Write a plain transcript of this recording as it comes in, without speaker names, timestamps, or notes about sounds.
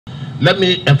let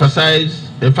me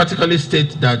emphatically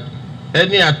state that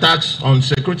any attacks on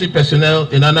security personnel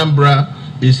in Anambra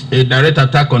is a direct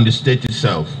attack on the state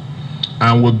itself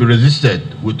and will be resisted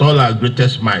with all our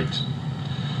greatest might.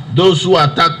 Those who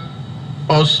attack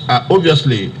us are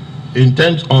obviously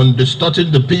intent on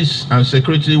distorting the peace and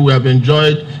security we have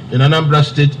enjoyed in Anambra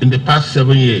State in the past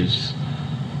 7 years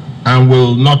and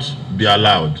will not be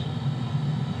allowed.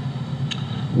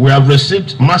 We have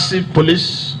received massive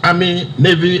police, army,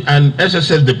 navy, and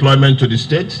SSS deployment to the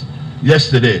state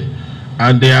yesterday,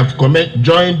 and they have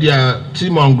joined their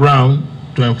team on ground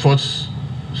to enforce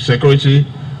security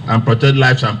and protect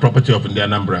lives and property of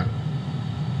Anambra.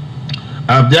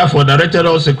 I have therefore directed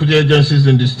all security agencies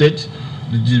in the state,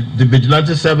 the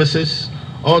vigilante services,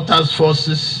 all task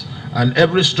forces, and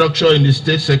every structure in the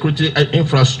state security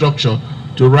infrastructure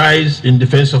to rise in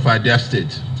defense of our dear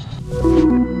state.